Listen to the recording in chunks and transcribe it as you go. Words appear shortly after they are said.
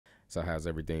So how's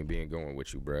everything been going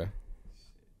with you, bruh?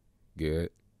 Good.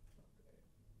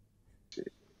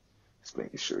 Just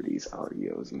making sure these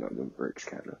audios, them works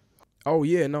kind of. Oh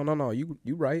yeah, no. You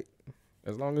right.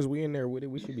 As long as we in there with it,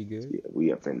 we should be good. Yeah,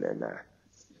 we up in there now.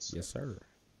 Yes, sir.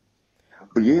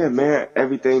 But yeah, man,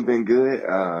 everything been good.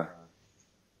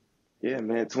 Yeah,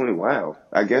 man, 20. Wow,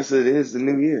 I guess it is the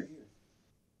new year.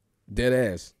 Dead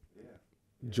ass.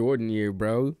 Jordan year,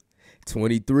 bro.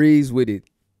 23s with it.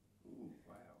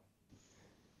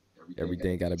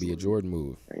 Everything got to be a Jordan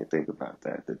move. I didn't think about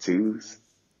that. The twos,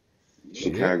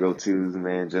 Chicago twos,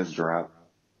 man, just dropped.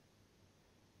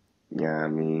 Yeah, I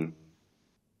mean,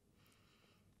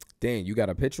 Dang, you got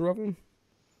a picture of him?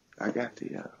 I got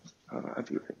the. Hold on, I'll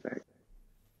be right back.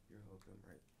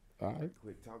 All right.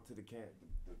 Quick, talk to the cat,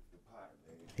 the pot,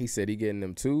 man. He said he getting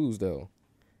them twos though.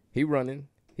 He running.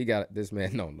 He got this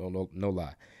man. No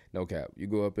lie, no cap. You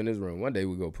go up in his room. One day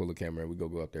we go pull a camera and we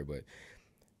go up there, but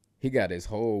he got his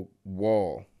whole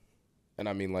wall, and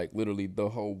I mean like literally the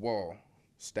whole wall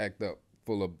stacked up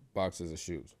full of boxes of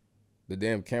shoes. The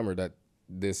damn camera that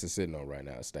this is sitting on right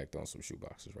now is stacked on some shoe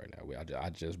boxes right now.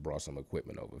 I just brought some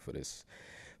equipment over for this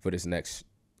next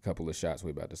couple of shots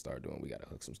we about to start doing. We got to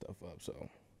hook some stuff up. So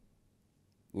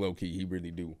low key, he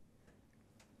really do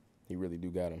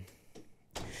got him.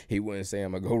 He wouldn't say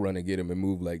I'm gonna go run and get him and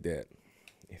move like that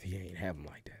if he ain't have him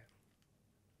like that.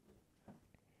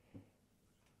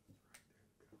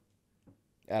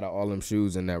 Out of all them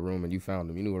shoes in that room and you found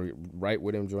them, you knew right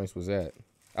where them joints was at.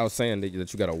 I was saying that you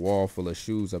got a wall full of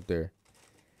shoes up there.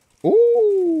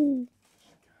 Ooh.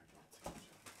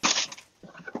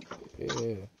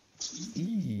 Yeah.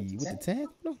 With the tag on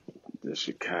them? The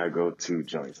Chicago 2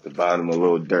 joints. The bottom a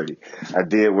little dirty. I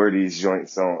did wear these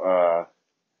joints on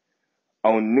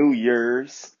New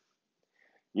Year's.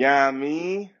 Yeah, I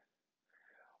mean,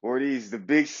 or the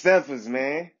big steppers,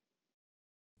 man.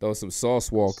 Those some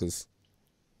sauce walkers.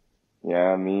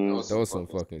 Yeah, I mean, Those some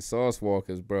fucking sauce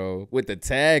walkers, bro. With the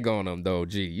tag on them, though.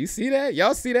 Gee, you see that?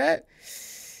 Y'all see that?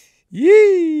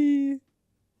 Yee.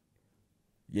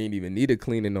 You ain't even need a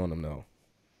cleaning on them, though.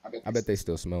 I bet they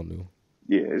still smell new.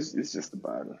 Yeah, it's just the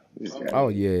bottom.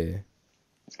 Yeah.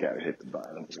 It's gotta hit the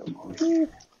bottom.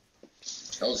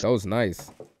 Those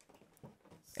nice.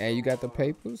 And you got the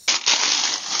papers?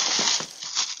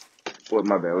 What,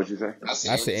 my bad, what you say? I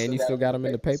said, and you still got them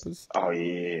in the papers? Oh,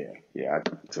 yeah. Yeah, I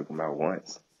took them out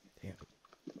once.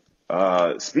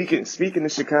 Damn. Speaking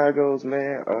of Chicago's,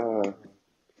 man,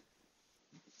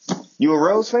 you a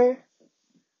Rose fan?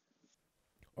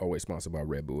 Always sponsored by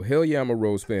Red Bull. Hell yeah, I'm a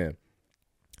Rose fan.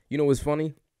 You know what's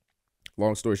funny?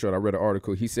 Long story short, I read an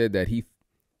article. He said that he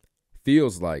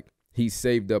feels like he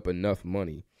saved up enough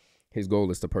money. His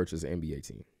goal is to purchase an NBA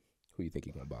team. Who you think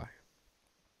he's going to buy?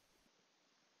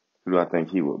 Who do I think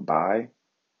he would buy?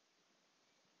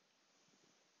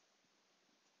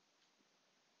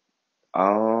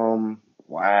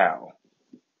 Wow.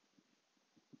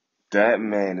 That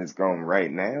man is going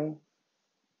right now.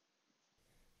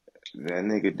 That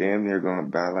nigga damn near gonna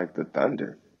buy like the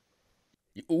Thunder.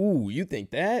 Ooh, you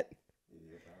think that?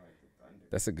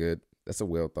 That's a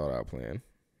well thought out plan.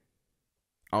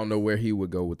 I don't know where he would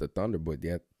go with the Thunder, but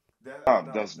yeah.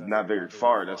 That's not very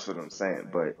far, that's what I'm saying,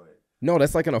 but no,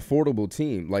 that's like an affordable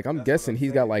team. Like I'm guessing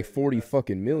he's got like 40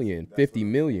 fucking million, 50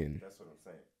 million. That's what I'm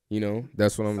saying. You know,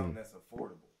 that's what I'm. That's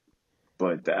affordable.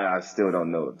 But I still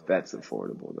don't know if that's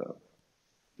affordable though,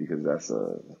 because that's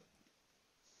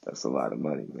a lot of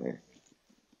money, man.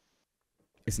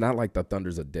 It's not like the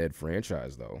Thunder's a dead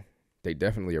franchise though. They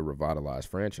definitely a revitalized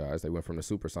franchise. They went from the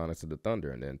Supersonics to the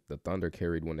Thunder, and then the Thunder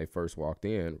carried when they first walked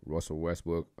in Russell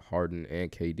Westbrook, Harden,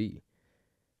 and KD,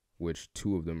 which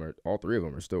all three of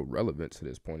them are still relevant to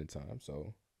this point in time.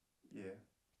 So yeah,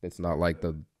 it's not like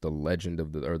the legend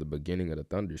of the beginning of the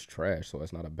Thunder's trash. So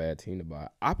it's not a bad team to buy.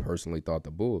 I personally thought the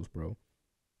Bulls, bro.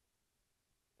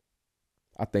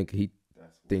 I think he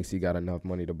thinks he got enough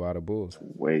money to buy the Bulls.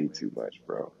 Way too much,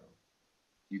 bro.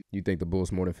 You think the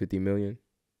Bulls more than 50 million?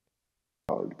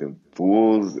 Oh, the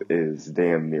Bulls is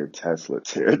damn near Tesla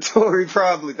territory,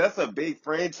 probably. That's a big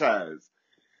franchise.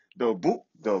 The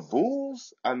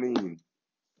Bulls, I mean,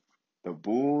 the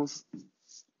Bulls.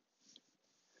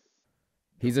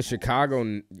 He's a Chicago,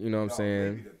 you know what I'm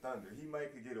saying? Maybe the Thunder. He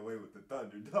might could get away with the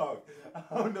Thunder, dog.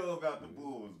 I don't know about the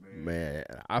Bulls, man. Man,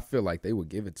 I feel like they would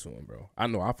give it to him, bro. I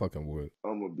know I fucking would.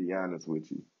 I'm gonna be honest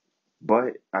with you,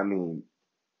 but I mean,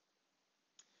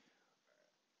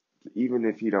 even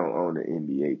if you don't own an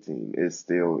NBA team, it's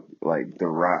still like The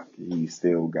Rock. He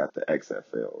still got the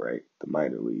XFL, right? The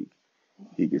minor league.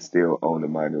 He can still own the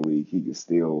minor league. He can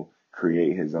still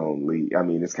create his own league. I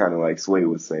mean, it's kind of like Sway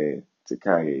was saying to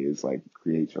Kanye. It's like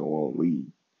create your own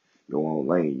league.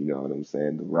 lane. You know what I'm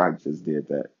saying? The Rock just did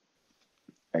that.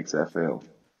 XFL.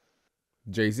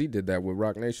 Jay-Z did that with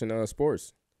Rock Nation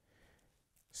Sports,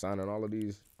 signing all of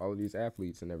these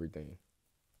athletes and everything.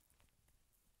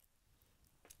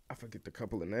 I forget the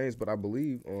couple of names, but I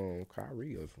believe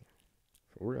Kyrie is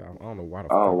for real. I don't know why the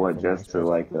fuck. Oh, I what? feel like I'm Just to supposed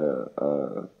like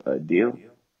a deal?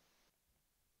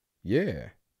 Yeah,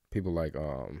 people like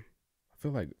I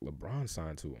feel like LeBron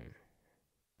signed to him.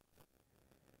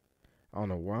 I don't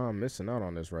know why I'm missing out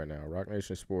on this right now. Rock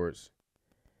Nation Sports.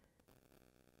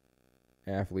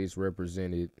 Athletes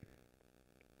represented.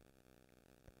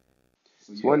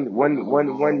 So yeah,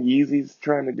 one Yeezy's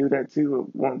trying to do that too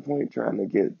at one point, trying to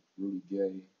get Rudy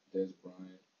Gay, Des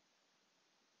Bryant,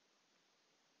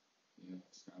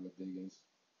 Skylar Diggins.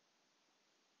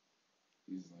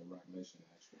 These are like Rock Nation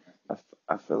actual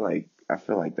athletes. I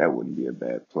feel like that wouldn't be a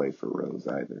bad play for Rose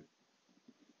either.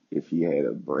 If he had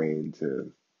a brand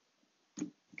to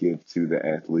give to the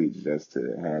athletes just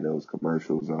to have those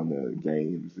commercials on the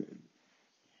games, and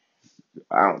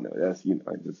I don't know. That's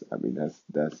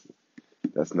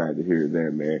that's neither here nor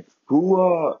there, man.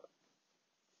 Who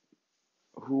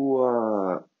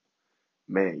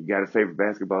man, you got a favorite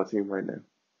basketball team right now?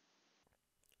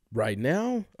 Right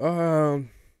now,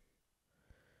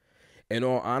 in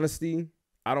all honesty,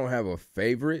 I don't have a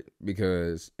favorite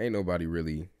because ain't nobody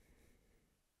really.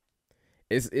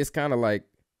 It's kind of like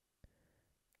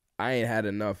I ain't had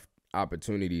enough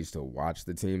opportunities to watch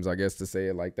the teams, I guess, to say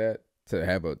it like that, to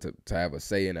have a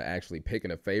say in actually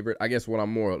picking a favorite. I guess what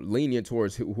I'm more lenient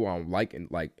towards who I'm like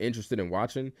interested in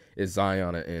watching is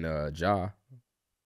Zion and Ja.